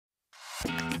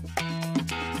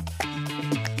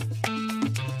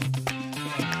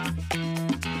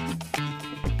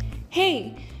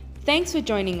Hey, thanks for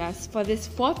joining us for this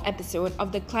fourth episode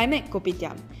of the Climate Kopi.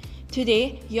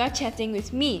 Today, you are chatting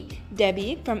with me,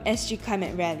 Debbie from SG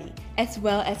Climate Rally, as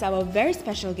well as our very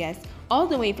special guest, all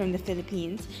the way from the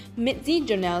Philippines, Mitzi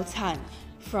Jonelle Tan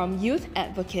from Youth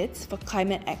Advocates for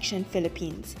Climate Action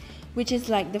Philippines, which is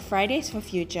like the Fridays for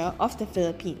Future of the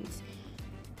Philippines.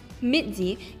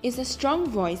 Mitzi is a strong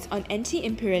voice on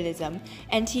anti-imperialism,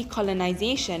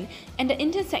 anti-colonization, and the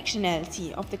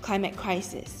intersectionality of the climate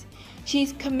crisis. She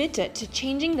is committed to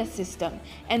changing the system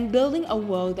and building a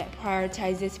world that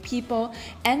prioritizes people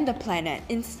and the planet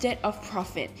instead of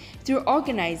profit through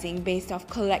organizing based off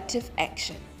collective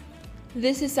action.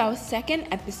 This is our second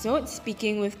episode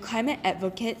speaking with climate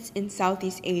advocates in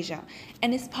Southeast Asia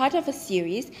and is part of a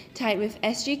series tied with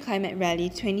SG Climate Rally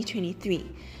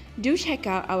 2023. Do check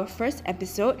out our first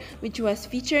episode, which was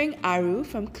featuring Aru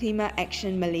from Climate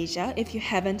Action Malaysia if you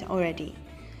haven't already.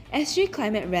 SG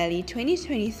Climate Rally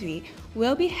 2023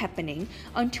 will be happening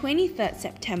on 23rd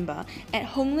September at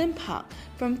Honglim Park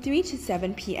from 3 to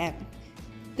 7 p.m.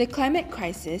 The climate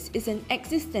crisis is an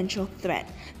existential threat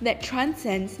that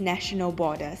transcends national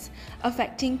borders,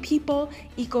 affecting people,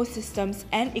 ecosystems,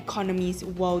 and economies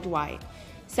worldwide.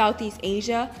 Southeast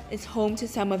Asia is home to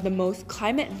some of the most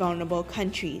climate-vulnerable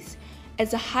countries.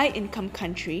 As a high-income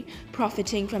country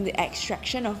profiting from the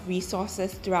extraction of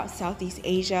resources throughout Southeast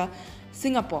Asia,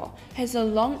 Singapore has a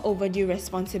long overdue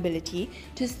responsibility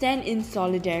to stand in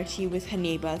solidarity with her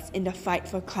neighbours in the fight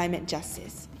for climate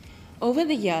justice. Over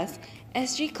the years,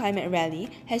 SG Climate Rally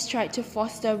has tried to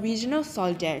foster regional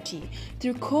solidarity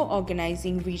through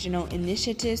co-organizing regional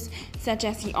initiatives such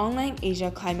as the online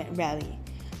Asia Climate Rally.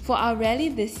 For our rally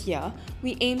this year,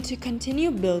 we aim to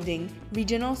continue building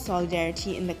regional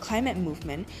solidarity in the climate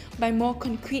movement by more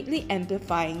concretely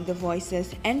amplifying the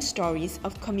voices and stories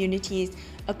of communities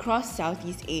across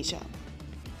Southeast Asia.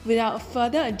 Without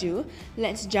further ado,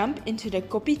 let's jump into the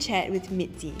Kopi chat with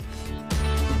Mitzi.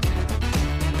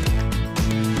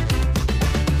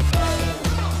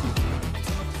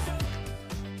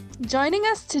 Joining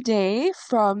us today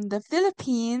from the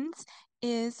Philippines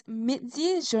is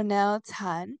Mitzi Jonelle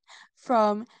Tan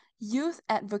from Youth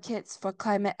Advocates for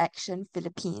Climate Action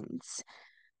Philippines.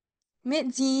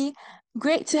 Mitzi,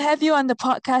 great to have you on the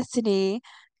podcast today.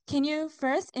 Can you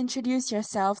first introduce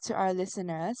yourself to our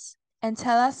listeners and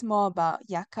tell us more about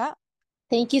Yaka?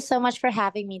 Thank you so much for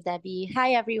having me, Debbie.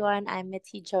 Hi, everyone. I'm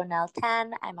Mitzi Jonelle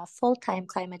Tan. I'm a full-time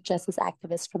climate justice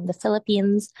activist from the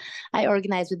Philippines. I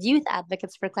organize with Youth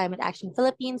Advocates for Climate Action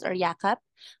Philippines, or YACAP,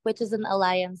 which is an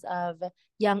alliance of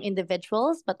young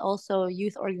individuals, but also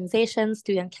youth organizations,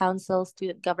 student councils,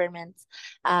 student governments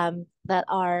that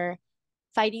are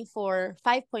fighting for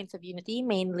 5 points of unity,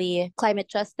 mainly climate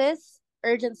justice,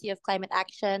 urgency of climate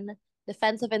action,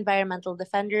 defense of environmental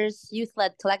defenders,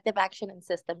 youth-led collective action, and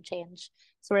system change.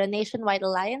 So we're a nationwide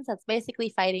alliance that's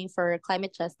basically fighting for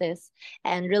climate justice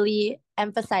and really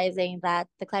emphasizing that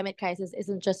the climate crisis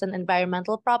isn't just an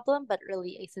environmental problem, but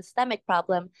really a systemic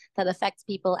problem that affects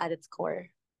people at its core.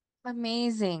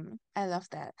 Amazing. I love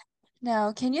that.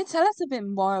 Now, can you tell us a bit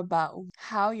more about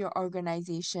how your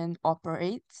organization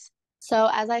operates? So,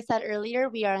 as I said earlier,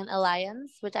 we are an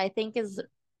alliance, which I think is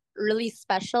really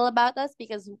special about us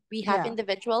because we have Yeah,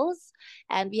 individuals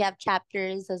and we have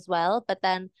chapters as well, but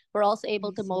then we're also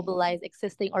able I to see. mobilize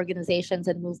existing organizations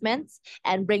and movements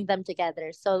and bring them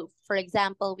together. So, for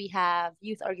example, we have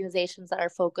youth organizations that are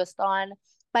focused on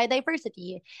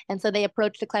biodiversity. And so they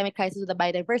approach the climate crisis with a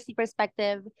biodiversity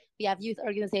perspective. We have youth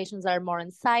organizations that are more in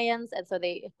science, and so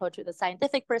they approach with a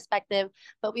scientific perspective.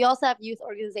 But we also have youth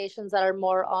organizations that are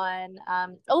more on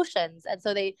oceans, and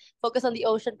so they focus on the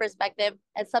ocean perspective.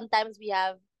 And sometimes we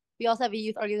also have a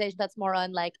youth organization that's more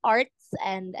on like arts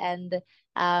and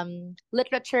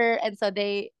literature, and so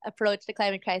they approach the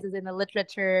climate crisis in the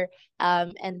literature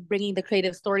and bringing the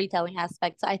creative storytelling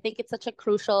aspect. So I think it's such a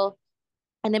crucial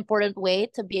and important way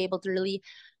to be able to really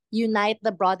unite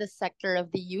the broadest sector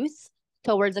of the youth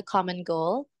towards a common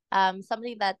goal.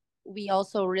 Something that we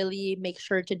also really make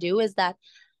sure to do is that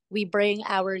we bring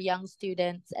our young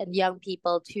students and young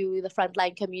people to the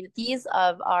frontline communities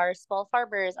of our small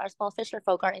farmers, our small fisher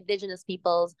folk, our indigenous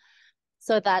peoples,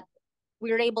 so that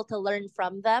we're able to learn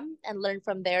from them and learn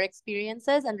from their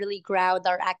experiences and really ground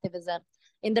our activism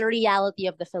in the reality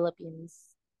of the Philippines.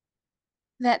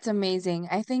 That's amazing.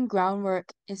 I think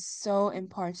groundwork is so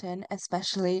important,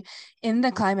 especially in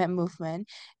the climate movement.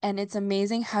 And it's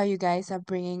amazing how you guys are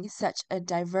bringing such a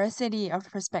diversity of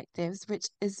perspectives, which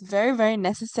is very, very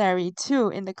necessary too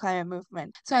in the climate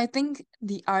movement. So I think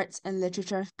the arts and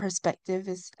literature perspective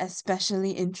is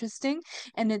especially interesting,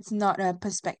 and it's not a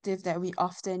perspective that we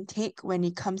often take when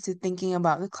it comes to thinking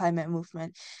about the climate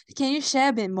movement. Can you share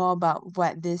a bit more about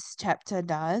what this chapter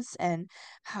does and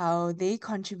how they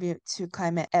contribute to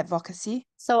climate advocacy?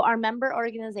 So our member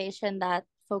organization that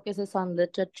focuses on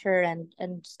literature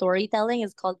and storytelling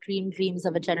is called Dream Dreams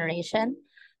of a Generation.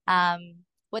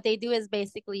 What they do is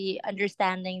basically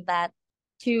understanding that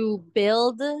to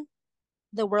build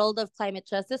the world of climate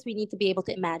justice, we need to be able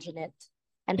to imagine it.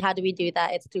 And how do we do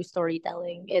that? It's through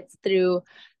storytelling. It's through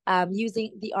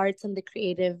using the arts and the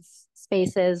creative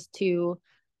spaces to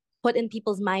put in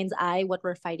people's mind's eye what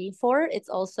we're fighting for. It's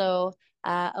also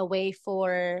a way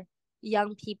for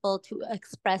young people to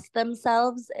express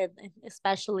themselves, and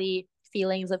especially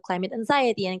feelings of climate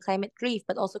anxiety and climate grief,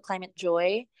 but also climate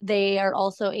joy. They are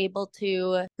also able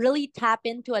to really tap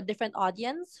into a different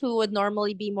audience who would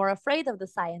normally be more afraid of the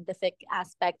scientific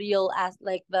aspect, real as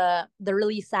like the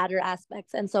really sadder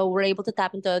aspects. And so we're able to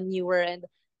tap into a newer and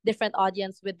different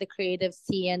audience with the creative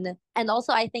scene. And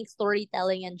also, I think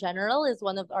storytelling in general is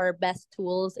one of our best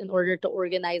tools in order to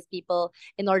organize people,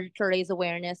 in order to raise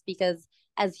awareness, because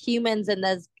as humans and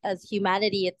as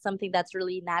humanity, it's something that's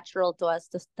really natural to us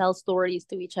to tell stories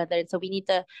to each other. And so we need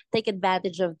to take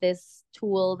advantage of this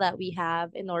tool that we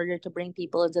have in order to bring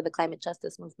people into the climate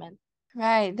justice movement.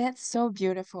 Right, that's so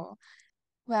beautiful.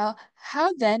 Well,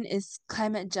 how then is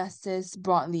climate justice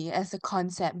broadly as a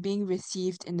concept being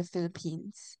received in the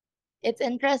Philippines? It's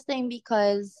interesting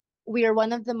because we are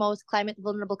one of the most climate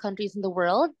vulnerable countries in the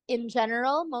world. In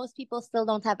general, most people still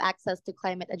don't have access to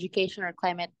climate education or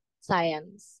climate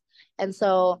science. And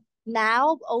so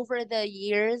now, over the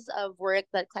years of work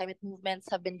that climate movements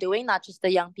have been doing, not just the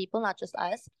young people, not just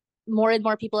us, more and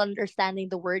more people understanding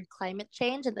the word climate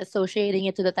change and associating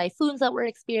it to the typhoons that we're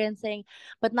experiencing,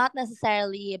 but not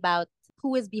necessarily about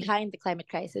who is behind the climate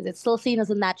crisis. It's still seen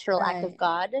as a natural act of Right.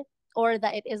 God, or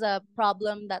that it is a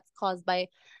problem that's caused by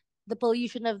the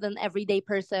pollution of an everyday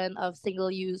person, of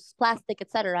single-use plastic,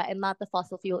 etc., and not the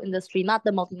fossil fuel industry, not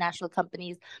the multinational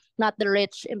companies, not the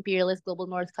rich imperialist global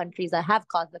north countries that have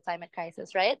caused the climate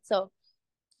crisis, right? So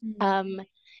Mm. um,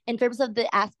 in terms of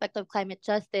the aspect of climate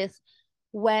justice,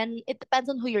 when it depends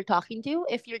on who you're talking to.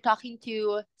 If you're talking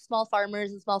to small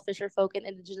farmers and small fisher folk and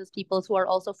indigenous peoples who are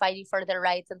also fighting for their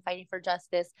rights and fighting for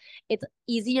justice, it's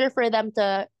easier for them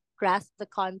to grasp the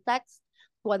context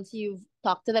once you've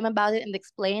talked to them about it and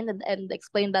explained and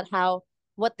explained that how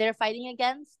what they're fighting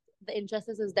against, the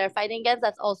injustices they're fighting against,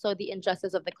 that's also the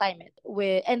injustice of the climate.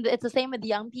 And it's the same with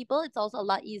young people. It's also a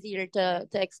lot easier to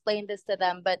explain this to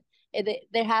them, but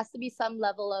there has to be some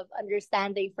level of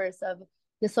understanding first of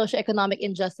the socioeconomic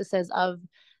injustices of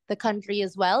the country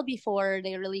as well before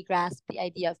they really grasp the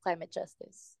idea of climate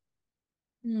justice.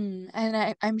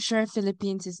 And I'm sure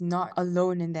Philippines is not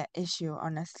alone in that issue,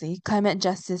 honestly. Climate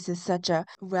justice is such a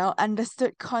well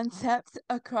understood concept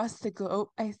across the globe,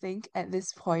 I think, at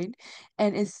this point.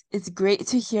 And it's great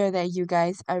to hear that you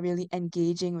guys are really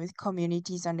engaging with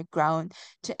communities on the ground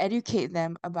to educate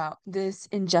them about this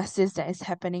injustice that is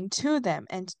happening to them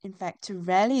and in fact to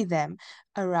rally them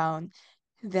around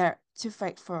to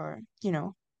fight for,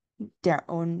 their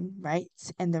own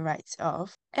rights and the rights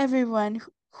of everyone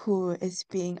who is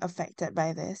being affected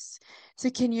by this. So,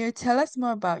 can you tell us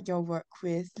more about your work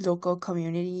with local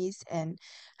communities and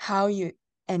how you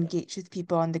engage with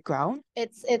people on the ground?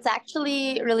 It's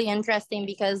actually really interesting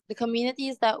because the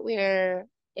communities that we're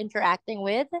interacting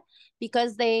with,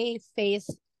 because they face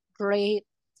great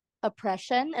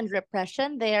oppression and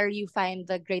repression, there you find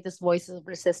the greatest voices of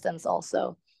resistance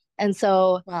also. And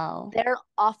so Wow. they're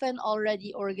often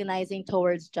already organizing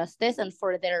towards justice and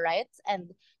for their rights.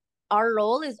 And our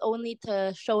role is only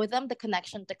to show them the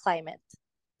connection to climate.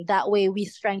 That way we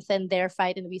strengthen their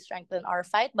fight and we strengthen our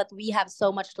fight, but we have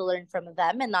so much to learn from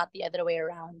them and not the other way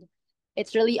around.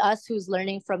 It's really us who's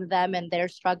learning from them and their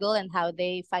struggle and how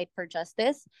they fight for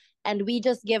justice. And we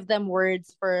just give them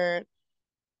words for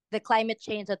the climate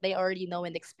change that they already know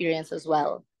and experience as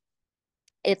well.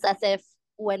 It's as if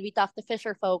when we talk to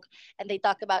fisher folk and they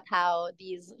talk about how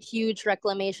these huge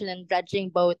reclamation and dredging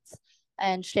boats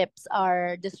and ships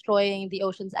are destroying the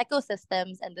ocean's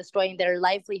ecosystems and destroying their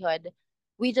livelihood,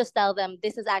 we just tell them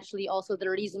this is actually also the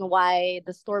reason why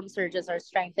the storm surges are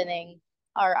strengthening,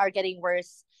 are getting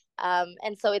worse.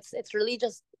 And so it's really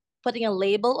just putting a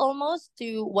label almost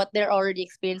to what they're already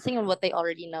experiencing and what they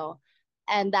already know.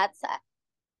 And that's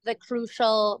the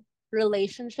crucial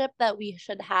relationship that we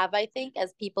should have, I think,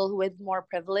 as people with more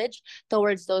privilege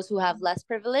towards those who have less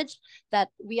privilege, that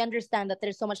we understand that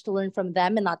there's so much to learn from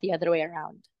them and not the other way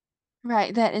around.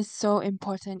 Right, that is so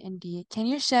important indeed. Can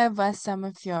you share with us some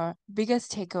of your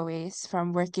biggest takeaways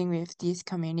from working with these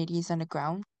communities on the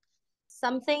ground?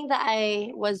 Something that I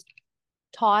was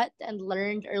taught and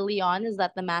learned early on is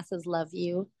that the masses love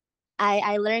you.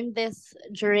 I learned this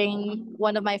during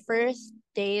one of my first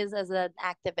days as an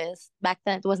activist. Back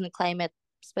then, it wasn't climate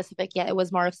specific yet, it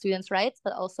was more of students' rights,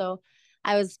 but also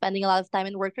I was spending a lot of time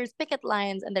in workers' picket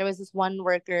lines. And there was this one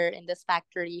worker in this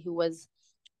factory who was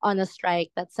on a strike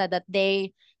that said that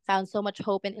they found so much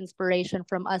hope and inspiration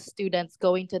from us students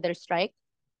going to their strike.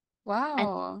 And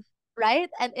Wow. right?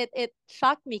 And it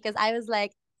shocked me because I was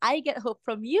like, I get hope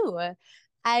from you.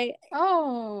 I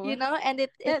Oh, and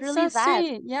it's that's really so that.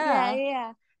 sweet. Yeah, Yeah. yeah,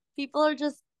 yeah. People are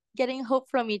just getting hope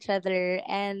from each other.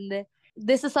 And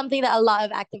this is something that a lot of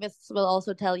activists will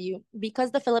also tell you. Because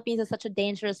the Philippines is such a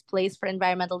dangerous place for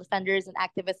environmental defenders and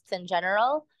activists in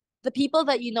general, the people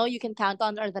that you know you can count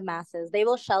on are the masses. They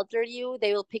will shelter you,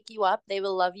 they will pick you up, they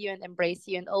will love you and embrace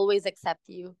you and always accept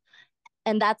you.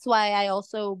 And that's why I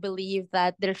also believe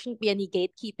that there shouldn't be any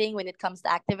gatekeeping when it comes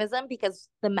to activism, because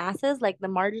the masses, like the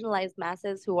marginalized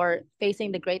masses who are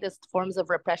facing the greatest forms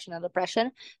of repression and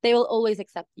oppression, they will always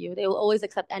accept you. They will always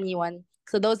accept anyone.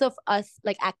 So those of us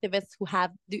like activists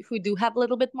who do have a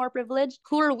little bit more privilege,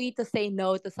 who are we to say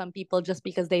no to some people just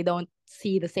because they don't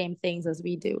see the same things as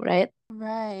we do, right?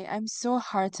 Right. I'm so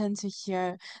heartened to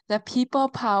hear the people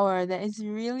power that is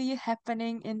really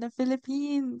happening in the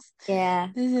Philippines. Yeah.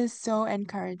 This is so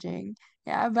encouraging.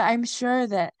 Yeah, but I'm sure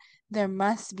that there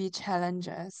must be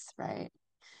challenges, right,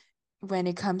 when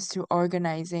it comes to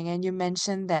organizing. And you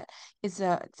mentioned that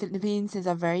Philippines is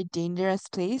a very dangerous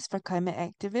place for climate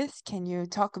activists. Can you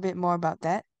talk a bit more about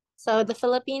that? So the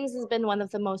Philippines has been one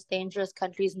of the most dangerous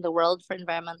countries in the world for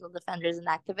environmental defenders and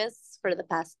activists for the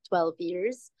past 12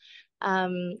 years.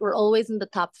 We're always in the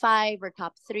top five or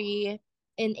top three.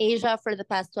 In Asia, for the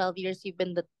past 12 years, we've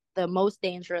been the most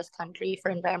dangerous country for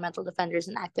environmental defenders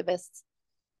and activists.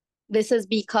 This is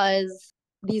because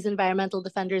these environmental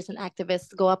defenders and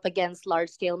activists go up against large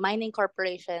scale mining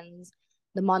corporations,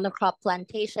 the monocrop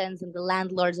plantations, and the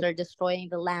landlords that are destroying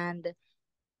the land,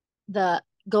 the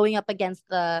going up against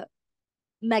the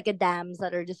mega dams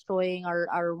that are destroying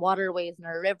our waterways and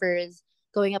our rivers,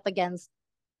 going up against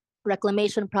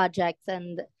reclamation projects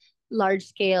and large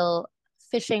scale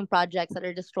fishing projects that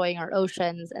are destroying our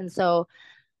oceans. And so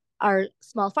our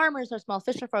small farmers, our small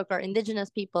fisher folk, our indigenous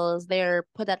peoples, they're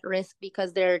put at risk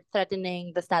because they're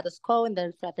threatening the status quo and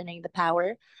they're threatening the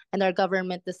power. And our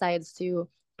government decides to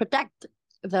protect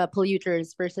the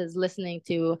polluters versus listening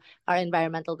to our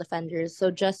environmental defenders. So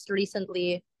just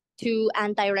recently, two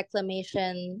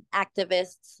anti-reclamation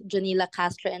activists, Janila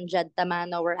Castro and Jed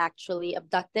Tamano, were actually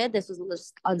abducted. This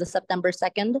was on the September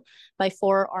 2nd by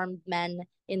four armed men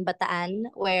in Bataan,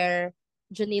 where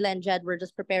Janila and Jed were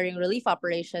just preparing relief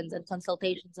operations and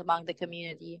consultations among the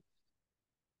community.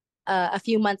 A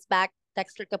few months back,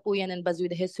 Dexter Capuyan and Bazu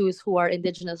de Jesus, who are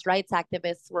indigenous rights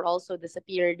activists, were also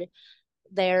disappeared.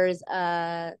 There's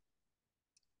a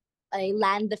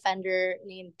land defender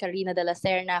named Karina de la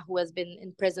Serna who has been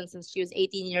in prison since she was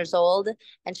 18 years old,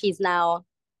 and she's now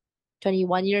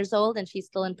 21 years old, and she's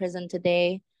still in prison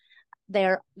today.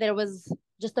 There was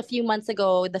just a few months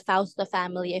ago, the Fausto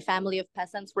family, a family of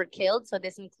peasants, were killed. So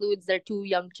this includes their two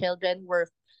young children, were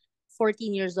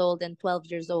 14 years old and 12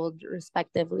 years old,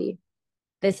 respectively.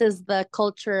 This is the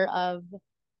culture of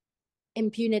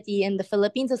impunity in the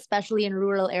Philippines, especially in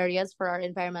rural areas for our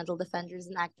environmental defenders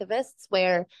and activists,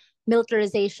 where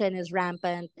militarization is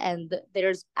rampant and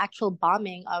there's actual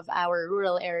bombing of our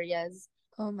rural areas.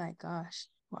 Oh my gosh.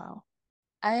 Wow.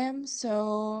 I am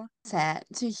so sad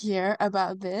to hear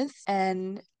about this,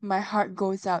 and my heart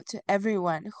goes out to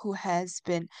everyone who has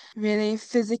been really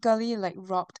physically like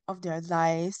robbed of their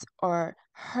lives or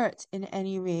hurt in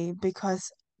any way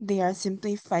because they are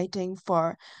simply fighting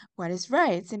for what is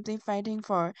right, simply fighting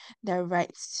for their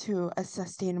rights to a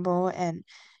sustainable and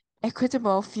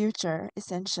equitable future,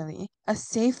 essentially, a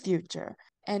safe future.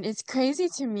 And it's crazy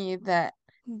to me that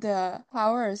the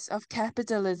powers of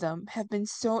capitalism have been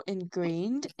so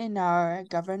ingrained in our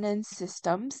governance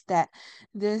systems that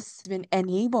this has been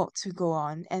enabled to go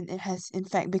on, and it has in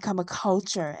fact become a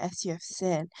culture, as you have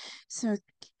said. So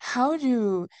how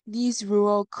do these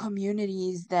rural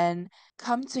communities then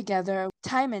come together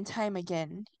time and time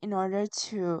again in order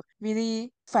to really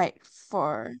fight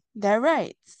for their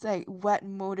rights? Like, what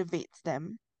motivates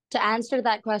them? To answer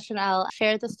that question, I'll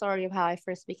share the story of how I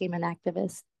first became an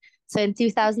activist. So in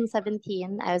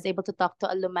 2017, I was able to talk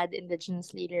to a Lumad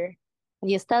indigenous leader. And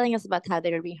he was telling us about how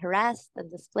they were being harassed and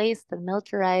displaced and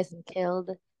militarized and killed.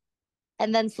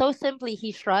 And then so simply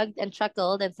he shrugged and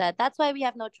chuckled and said, "That's why we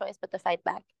have no choice but to fight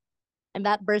back." And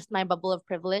that burst my bubble of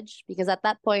privilege because at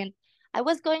that point, I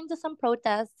was going to some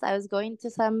protests, I was going to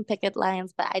some picket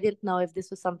lines, but I didn't know if this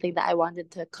was something that I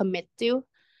wanted to commit to.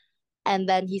 And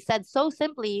then he said so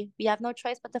simply, "We have no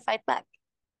choice but to fight back."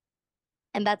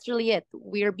 And that's really it.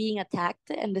 We're being attacked,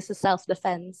 and this is self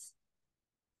defense.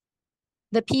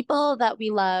 The people that we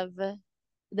love,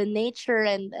 the nature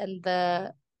and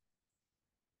the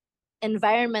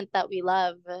environment that we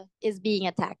love is being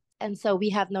attacked. And so we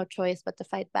have no choice but to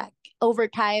fight back. Over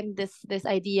time, this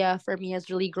idea for me has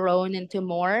really grown into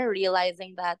more,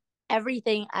 realizing that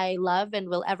everything I love and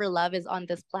will ever love is on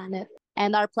this planet.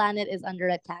 And our planet is under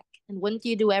attack. And wouldn't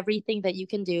you do everything that you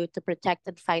can do to protect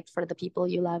and fight for the people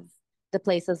you love, the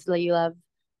places that you love,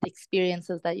 the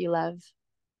experiences that you love?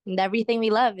 And everything we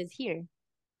love is here.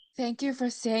 Thank you for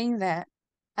saying that.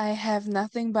 I have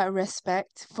nothing but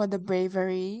respect for the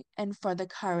bravery and for the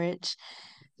courage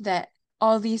that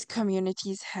all these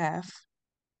communities have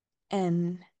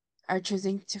and are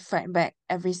choosing to fight back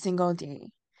every single day.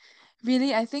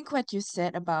 Really, I think what you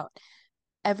said about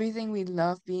everything we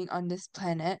love being on this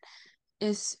planet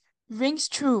is rings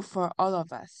true for all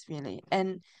of us, really.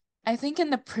 And I think in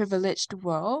the privileged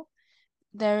world,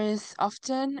 there is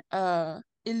often a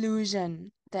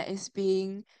illusion that is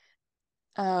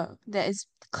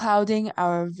clouding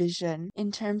our vision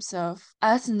in terms of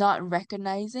us not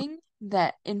recognizing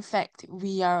that in fact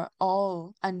we are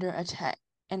all under attack.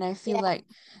 And I feel Yeah. like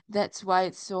that's why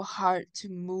it's so hard to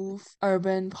move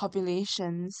urban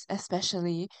populations,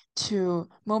 especially to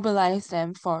mobilize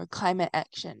them for climate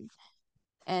action.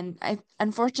 And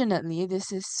unfortunately,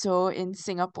 this is so in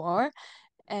Singapore.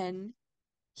 And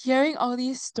hearing all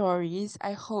these stories,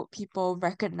 I hope people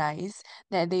recognize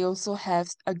that they also have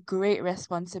a great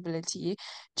responsibility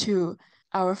to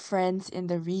our friends in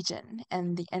the region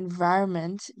and the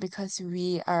environment because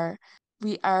we are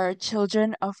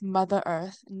children of Mother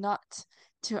Earth, not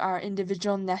to our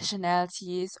individual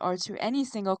nationalities or to any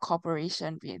single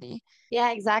corporation, really.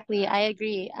 Yeah, exactly. I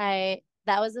agree. I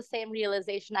That was the same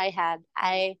realization I had.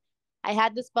 I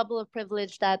had this bubble of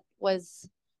privilege that was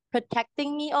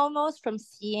protecting me almost from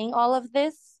seeing all of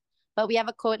this. But we have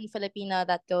a quote in Filipino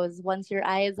that goes, "Once your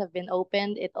eyes have been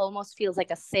opened, it almost feels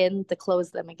like a sin to close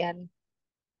them again."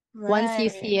 Once you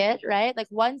Right. see it, right?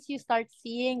 Like once you start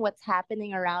seeing what's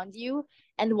happening around you,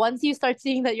 and once you start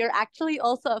seeing that you're actually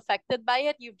also affected by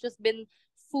it, you've just been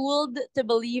fooled to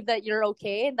believe that you're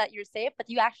okay and that you're safe, but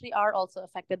you actually are also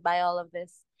affected by all of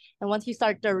this. And once you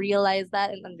start to realize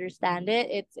that and understand it,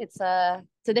 it's a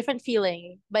different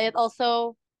feeling. But it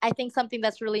also, I think, something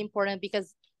that's really important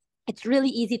because it's really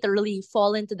easy to really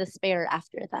fall into despair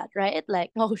after that, right?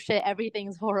 Like, oh shit,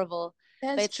 everything's horrible.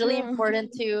 But That's it's really true.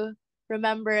 important to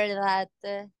remember that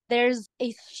there's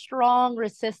a strong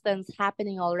resistance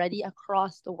happening already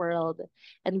across the world,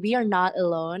 and we are not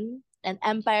alone. And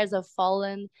empires have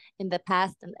fallen in the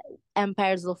past, and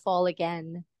empires will fall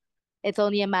again. It's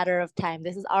only a matter of time.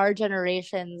 This is our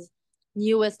generation's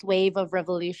newest wave of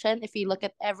revolution. If you look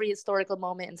at every historical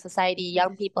moment in society,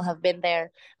 young people have been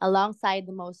there alongside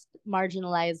the most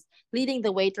marginalized, leading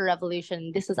the way to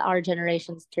revolution. This is our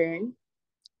generation's turn.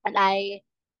 And I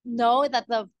know that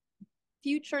the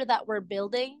future that we're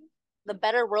building, the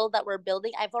better world that we're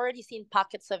building, I've already seen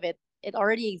pockets of it. It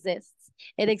already exists.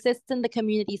 It exists in the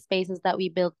community spaces that we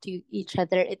build to each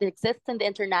other. It exists in the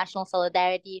international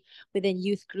solidarity within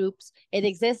youth groups. It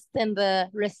exists in the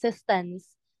resistance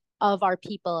of our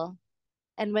people.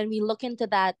 And when we look into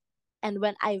that, and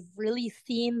when I've really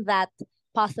seen that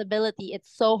possibility, it's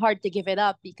so hard to give it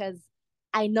up because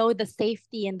I know the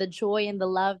safety and the joy and the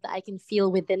love that I can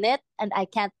feel within it, and I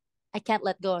can't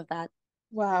let go of that.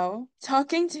 Wow.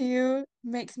 Talking to you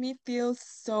makes me feel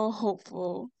so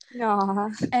hopeful No,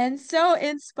 and so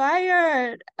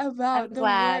inspired I'm about the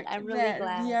glad. work I'm really that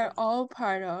we glad. are all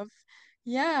part of.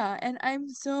 Yeah, and I'm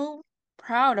so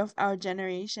proud of our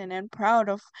generation and proud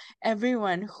of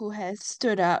everyone who has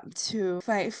stood up to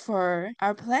fight for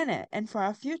our planet and for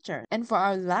our future and for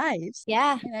our lives.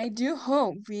 Yeah, And I do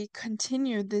hope we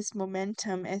continue this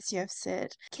momentum, as you have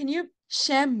said. Can you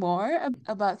share more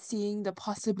about seeing the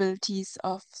possibilities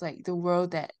of like the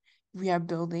world that we are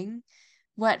building?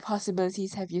 What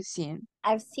possibilities have you seen?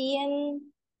 I've seen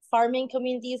farming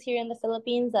communities here in the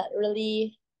Philippines that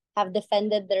really have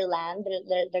defended their land.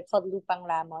 They're called Lupang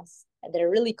Ramos. And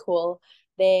they're really cool.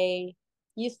 They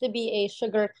used to be a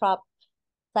sugar crop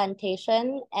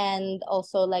plantation and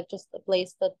also like just a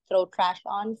place to throw trash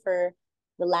on for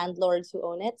the landlords who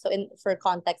own it. So in for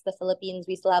context, the Philippines,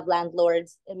 we still have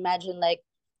landlords. Imagine like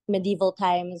medieval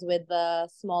times with the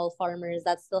small farmers.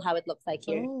 That's still how it looks like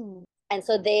here. Oh, And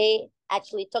so they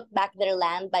actually took back their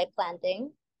land by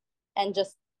planting and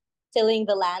just tilling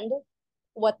the land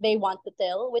what they want to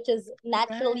till, which is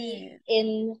naturally right.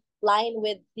 in line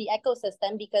with the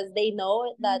ecosystem because they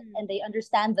know that Mm. and they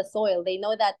understand the soil. They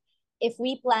know that if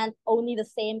we plant only the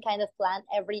same kind of plant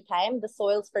every time, the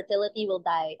soil's fertility will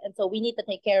die. And so we need to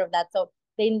take care of that. So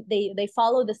they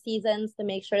follow the seasons to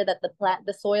make sure that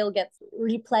the soil gets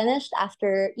replenished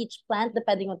after each plant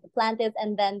depending on what the plant is,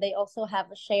 and then they also have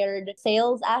shared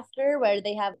sales after where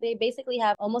they basically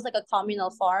have almost like a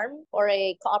communal farm or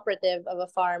a cooperative of a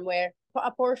farm where a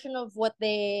portion of what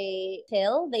they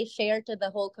till they share to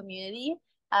the whole community,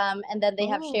 and then they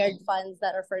have shared Oh, funds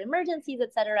that are for emergencies,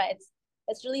 etc.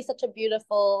 It's really such a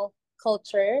beautiful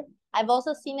culture. I've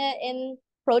also seen it in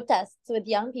protests with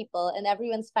young people, and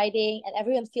everyone's fighting and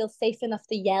everyone feels safe enough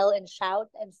to yell and shout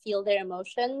and feel their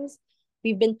emotions.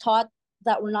 We've been taught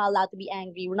that we're not allowed to be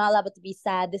angry, we're not allowed to be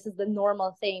sad, this is the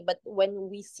normal thing. But when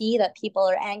we see that people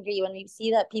are angry, when we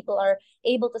see that people are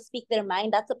able to speak their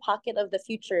mind, that's a pocket of the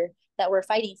future that we're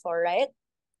fighting for, right?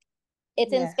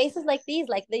 It's in yes. spaces like these,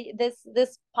 like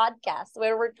this podcast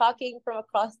where we're talking from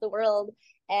across the world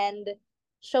and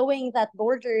showing that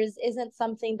borders isn't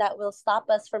something that will stop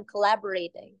us from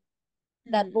collaborating,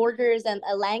 that Mm. borders and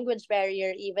a language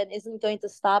barrier even isn't going to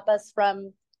stop us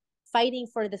from fighting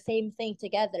for the same thing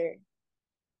together.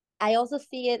 I also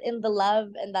see it in the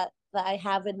love and that I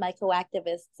have with my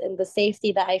co-activists and the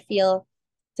safety that I feel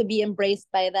to be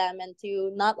embraced by them and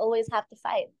to not always have to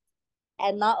fight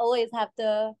and not always have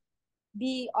to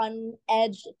be on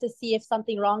edge to see if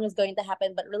something wrong is going to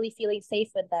happen, but really feeling safe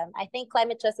with them. I think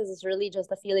climate justice is really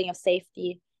just a feeling of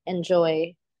safety and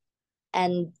joy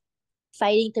and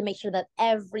fighting to make sure that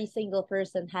every single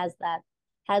person has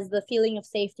the feeling of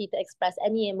safety to express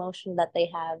any emotion that they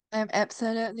have. I'm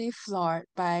absolutely floored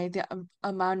by the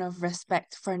amount of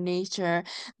respect for nature,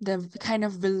 the kind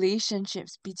of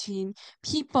relationships between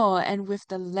people and with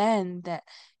the land that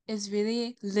is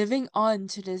really living on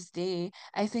to this day.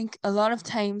 I think a lot of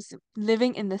times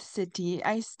living in the city,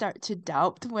 I start to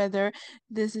doubt whether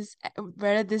this is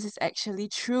actually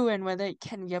true and whether it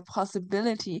can be a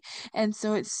possibility. And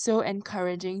so it's so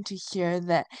encouraging to hear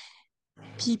that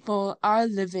people are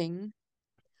living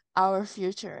our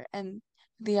future and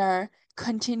they are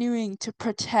continuing to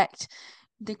protect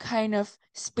the kind of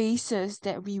spaces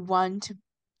that we want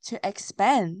to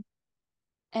expand.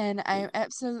 And I'm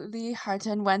absolutely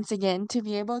heartened once again to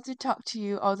be able to talk to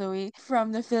you all the way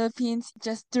from the Philippines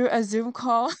just through a Zoom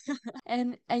call.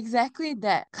 And exactly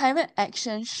that. Climate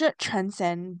action should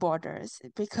transcend borders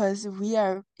because we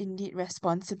are indeed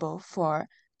responsible for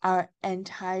our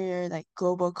entire like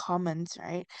global commons,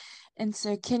 right? And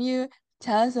so can you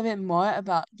tell us a bit more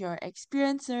about your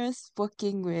experiences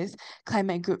working with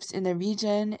climate groups in the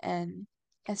region and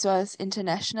as well as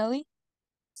internationally?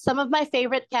 Some of my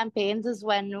favorite campaigns is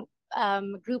when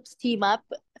groups team up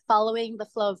following the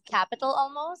flow of capital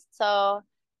almost. So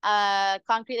a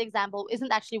concrete example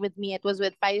isn't actually with me. It was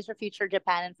with Fridays for Future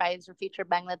Japan and Fridays for Future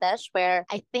Bangladesh, where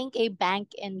I think a bank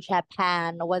in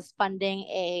Japan was funding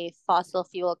a fossil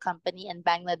fuel company in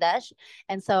Bangladesh.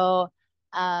 And so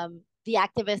the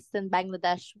activists in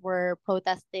Bangladesh were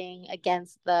protesting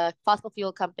against the fossil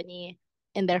fuel company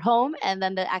in their home, and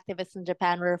then the activists in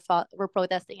Japan were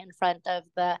protesting in front of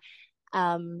the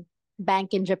um,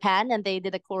 bank in Japan, and they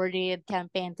did a coordinated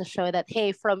campaign to show that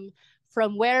hey, from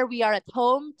where we are at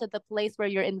home to the place where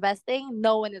you're investing,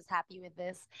 no one is happy with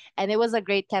this, and it was a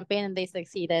great campaign, and they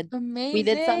succeeded. We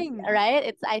did some Amazing.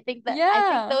 right. I think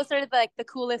Yeah. those are like the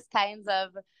coolest kinds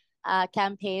of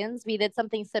campaigns. We did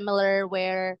something similar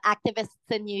where activists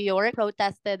in New York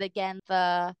protested against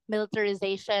the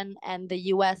militarization and the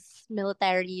US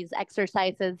military's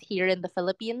exercises here in the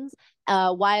Philippines,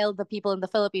 while the people in the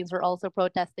Philippines were also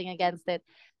protesting against it.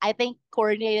 I think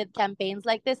coordinated campaigns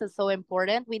like this is so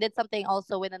important. We did something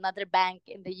also with another bank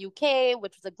in the UK,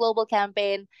 which was a global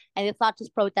campaign. And it's not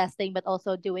just protesting, but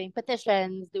also doing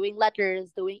petitions, doing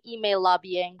letters, doing email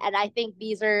lobbying. And I think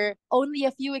these are only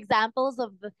a few examples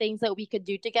of the things that we could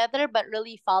do together, but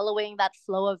really following that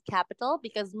flow of capital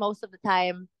because most of the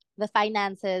time, the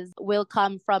finances will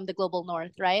come from the global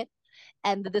north, right?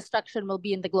 And the destruction will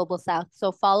be in the global south.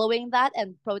 So following that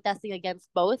and protesting against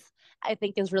both, I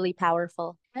think is really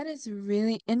powerful. That is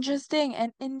really interesting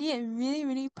and indeed really,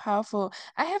 really powerful.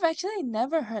 I have actually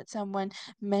never heard someone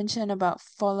mention about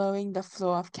following the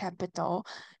flow of capital.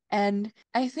 And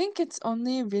I think it's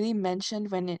only really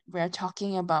mentioned when we're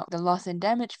talking about the loss and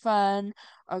damage fund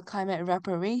or climate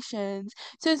reparations.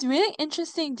 So it's really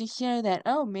interesting to hear that,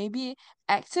 oh, maybe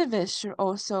activists should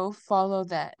also follow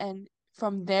that and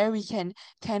from there we can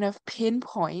kind of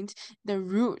pinpoint the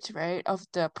root, right, of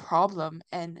the problem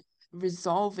and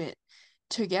resolve it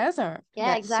together.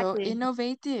 Yeah, That's so exactly.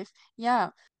 innovative. Yeah.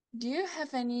 Do you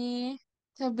have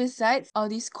so besides all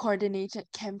these coordinated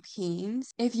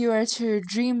campaigns, if you were to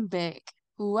dream big,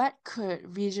 what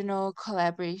could regional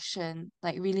collaboration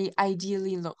like really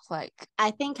ideally look like? I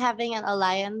think having an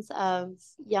alliance of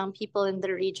young people in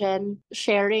the region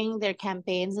sharing their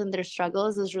campaigns and their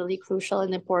struggles is really crucial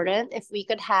and important. If we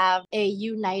could have a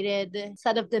united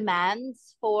set of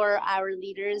demands for our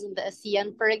leaders in the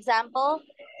ASEAN, for example,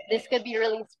 this could be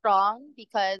really strong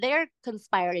because they're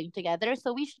conspiring together.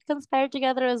 So we should conspire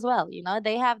together as well. You know,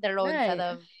 they have their own set Right.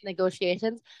 of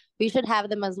negotiations. We should have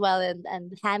them as well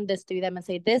and hand this to them and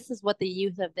say, this is what the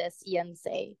youth of the ASEAN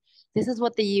say. This is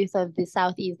what the youth of the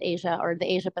Southeast Asia or the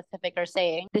Asia Pacific are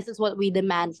saying. This is what we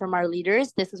demand from our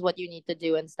leaders. This is what you need to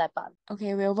do and step up.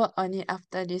 Okay, we'll work on it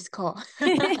after this call.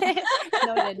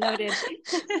 Noted, noted.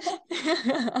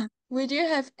 Would you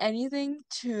have anything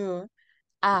to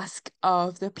ask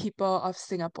of the people of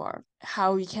Singapore?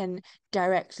 How we can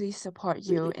directly support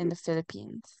you in the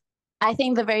Philippines? I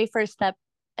think the very first step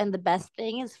and the best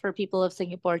thing is for people of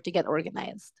Singapore to get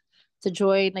organized, to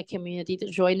join a community, to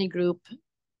join a group,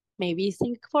 maybe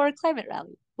Singapore Climate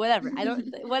Rally, whatever. I don't,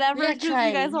 We whatever are group you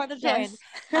guys trying. want to join.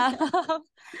 Yes. Um,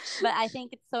 but I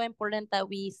think it's so important that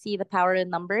we see the power in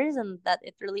numbers and that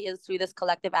it really is through this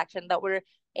collective action that we're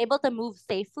able to move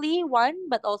safely, one,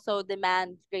 but also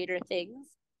demand greater things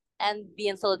and be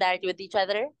in solidarity with each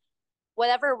other.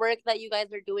 Whatever work that you guys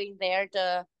are doing there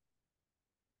to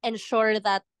ensure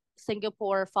that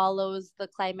Singapore follows the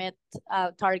climate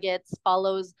targets,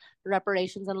 follows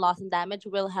reparations and loss and damage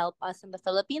will help us in the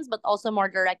Philippines, but also more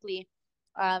directly,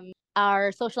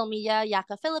 our social media,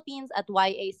 Yaka Philippines at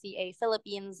YACA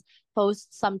Philippines,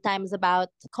 posts sometimes about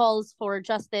calls for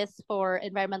justice for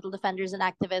environmental defenders and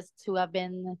activists who have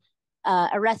been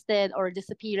arrested or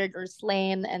disappeared or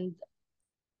slain, and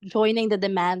joining the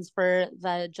demands for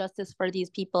the justice for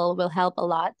these people will help a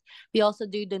lot. We also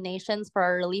do donations for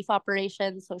our relief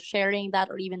operations. So sharing that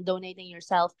or even donating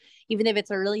yourself, even if it's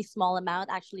a really small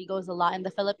amount, actually goes a lot in the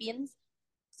Philippines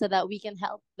so that we can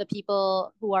help the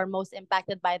people who are most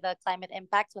impacted by the climate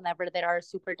impacts whenever there are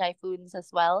super typhoons as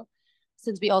well,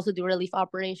 since we also do relief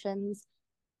operations.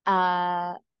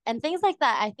 Uh, and things like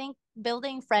that. I think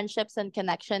building friendships and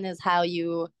connection is how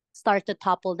you start to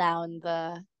topple down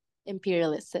the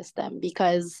imperialist system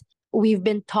because we've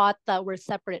been taught that we're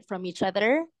separate from each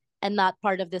other and not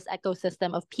part of this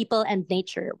ecosystem of people and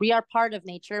nature. We are part of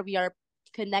nature. We are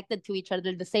connected to each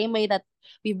other the same way that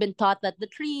we've been taught that the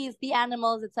trees, the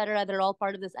animals, etc., they're all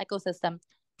part of this ecosystem.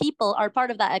 People are part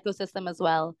of that ecosystem as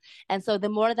well. And so the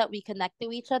more that we connect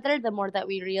to each other, the more that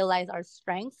we realize our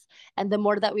strengths and the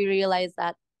more that we realize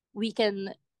that we can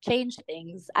change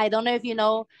things. I don't know if you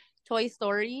know Toy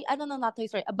Story. I don't know, not Toy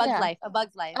Story. A Bug's Yeah. Life. A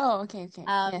Bug's Life. Oh, okay, okay.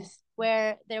 Yes.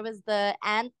 Where there was the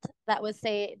ant that was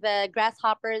say the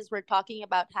grasshoppers were talking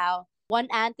about how one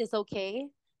ant is okay,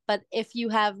 but if you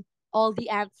have all the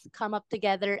ants come up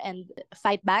together and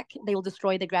fight back, they will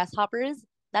destroy the grasshoppers.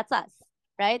 That's us,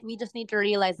 right? We just need to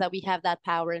realize that we have that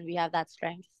power and we have that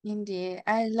strength. Indeed.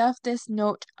 I love this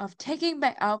note of taking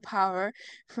back our power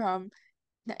from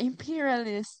the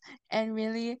imperialists and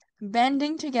really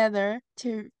banding together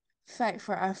to fight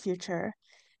for our future.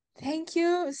 Thank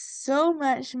you so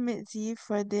much, Mitzi,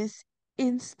 for this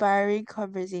inspiring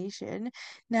conversation.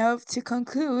 Now, to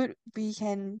conclude,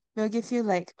 we'll give you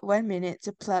like 1 minute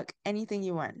to plug anything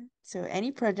you want. So,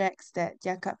 any projects that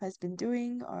Jakob has been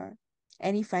doing, or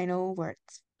any final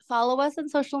words. Follow us on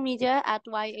social media at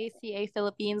YACA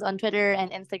Philippines on Twitter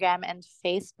and Instagram and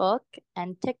Facebook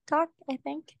and TikTok, I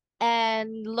think.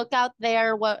 And look out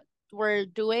there what we're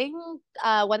doing.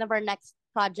 One of our next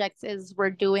projects is we're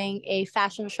doing a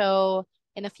fashion show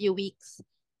in a few weeks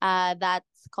that's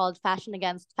called Fashion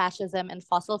Against Fascism and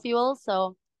Fossil Fuels.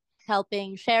 So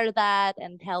helping share that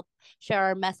and help share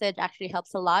our message actually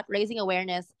helps a lot. Raising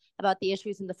awareness about the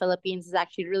issues in the Philippines is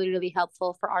actually really, really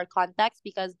helpful for our context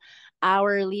because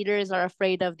our leaders are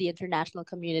afraid of the international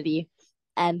community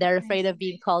and they're afraid of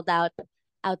being called out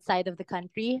outside of the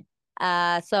country.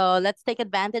 So let's take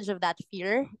advantage of that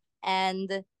fear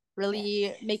and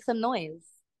really make some noise.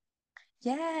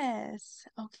 Yes.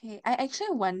 Okay. I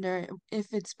actually wonder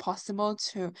if it's possible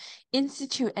to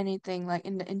institute anything like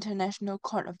in the International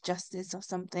Court of Justice or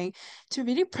something to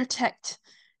really protect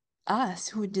us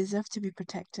who deserve to be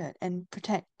protected and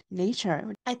protect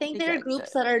nature. I think there are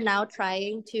groups that are now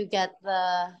trying to get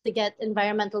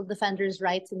environmental defenders'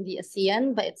 rights in the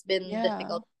ASEAN, but it's been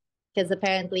difficult because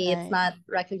apparently it's Right. not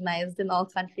recognized in all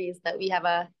countries that we have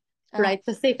a right?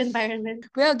 The safe environment.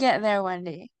 We'll get there one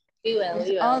day. We will.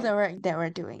 With all the work that we're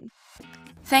doing.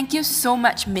 Thank you so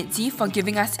much, Mitzi, for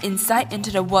giving us insight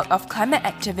into the work of climate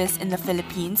activists in the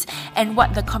Philippines and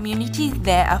what the communities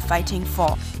there are fighting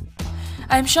for.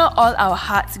 I'm sure all our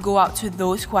hearts go out to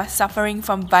those who are suffering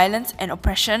from violence and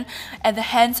oppression at the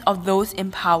hands of those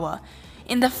in power.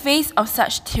 In the face of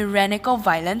such tyrannical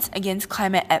violence against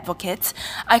climate advocates,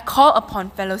 I call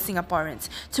upon fellow Singaporeans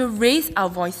to raise our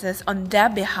voices on their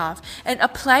behalf and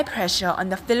apply pressure on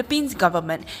the Philippines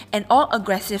government and all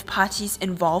aggressive parties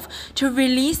involved to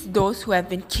release those who have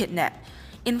been kidnapped.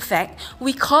 In fact,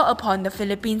 we call upon the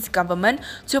Philippines government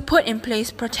to put in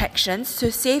place protections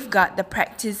to safeguard the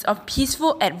practice of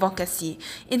peaceful advocacy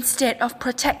instead of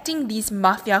protecting these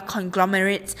mafia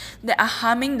conglomerates that are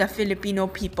harming the Filipino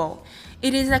people.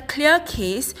 It is a clear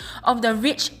case of the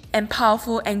rich and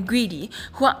powerful and greedy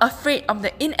who are afraid of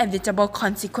the inevitable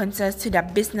consequences to their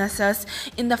businesses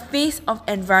in the face of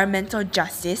environmental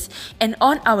justice and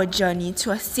on our journey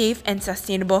to a safe and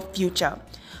sustainable future.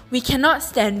 We cannot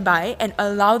stand by and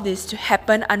allow this to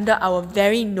happen under our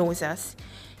very noses.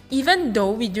 Even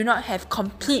though we do not have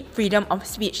complete freedom of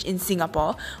speech in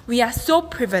Singapore, we are so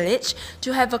privileged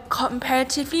to have a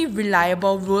comparatively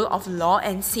reliable rule of law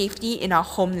and safety in our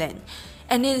homeland.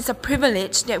 And it is a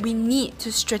privilege that we need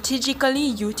to strategically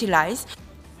utilize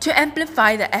to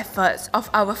amplify the efforts of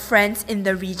our friends in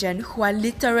the region who are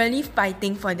literally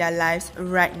fighting for their lives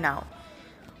right now.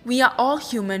 We are all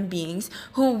human beings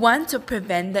who want to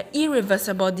prevent the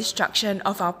irreversible destruction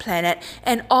of our planet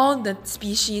and all the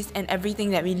species and everything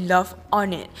that we love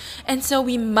on it. And so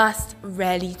we must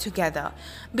rally together,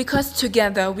 because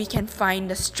together we can find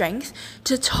the strength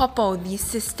to topple these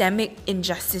systemic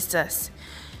injustices.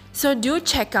 So do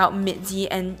check out Mitzi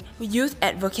and Youth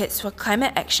Advocates for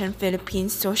Climate Action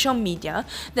Philippines social media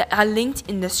that are linked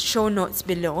in the show notes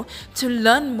below to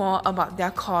learn more about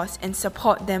their cause and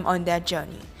support them on their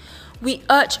journey. We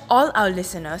urge all our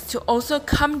listeners to also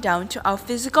come down to our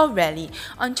physical rally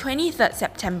on 23rd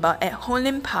September at Ho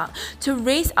Lim Park to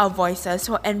raise our voices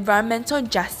for environmental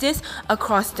justice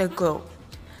across the globe.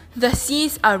 The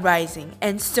seas are rising,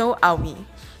 and so are we.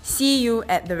 See you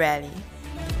at the rally.